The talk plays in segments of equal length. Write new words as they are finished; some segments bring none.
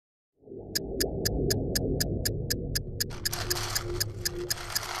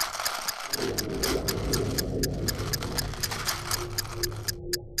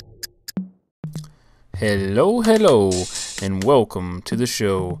Hello, and welcome to the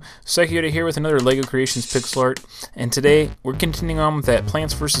show. Psychoyoda here with another LEGO Creations pixel art, and today we're continuing on with that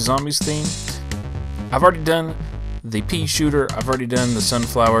Plants vs. Zombies theme. I've already done the pea shooter, I've already done the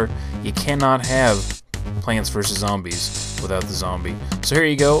sunflower. You cannot have Plants vs. Zombies without the zombie. So here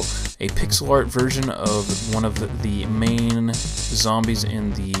you go, a pixel art version of one of the main zombies in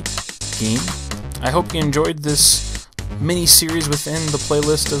the game. I hope you enjoyed this mini-series within the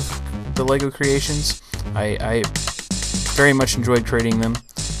playlist of the LEGO Creations. I very much enjoyed creating them.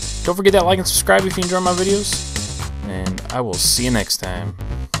 Don't forget that like and subscribe if you enjoy my videos, and I will see you next time.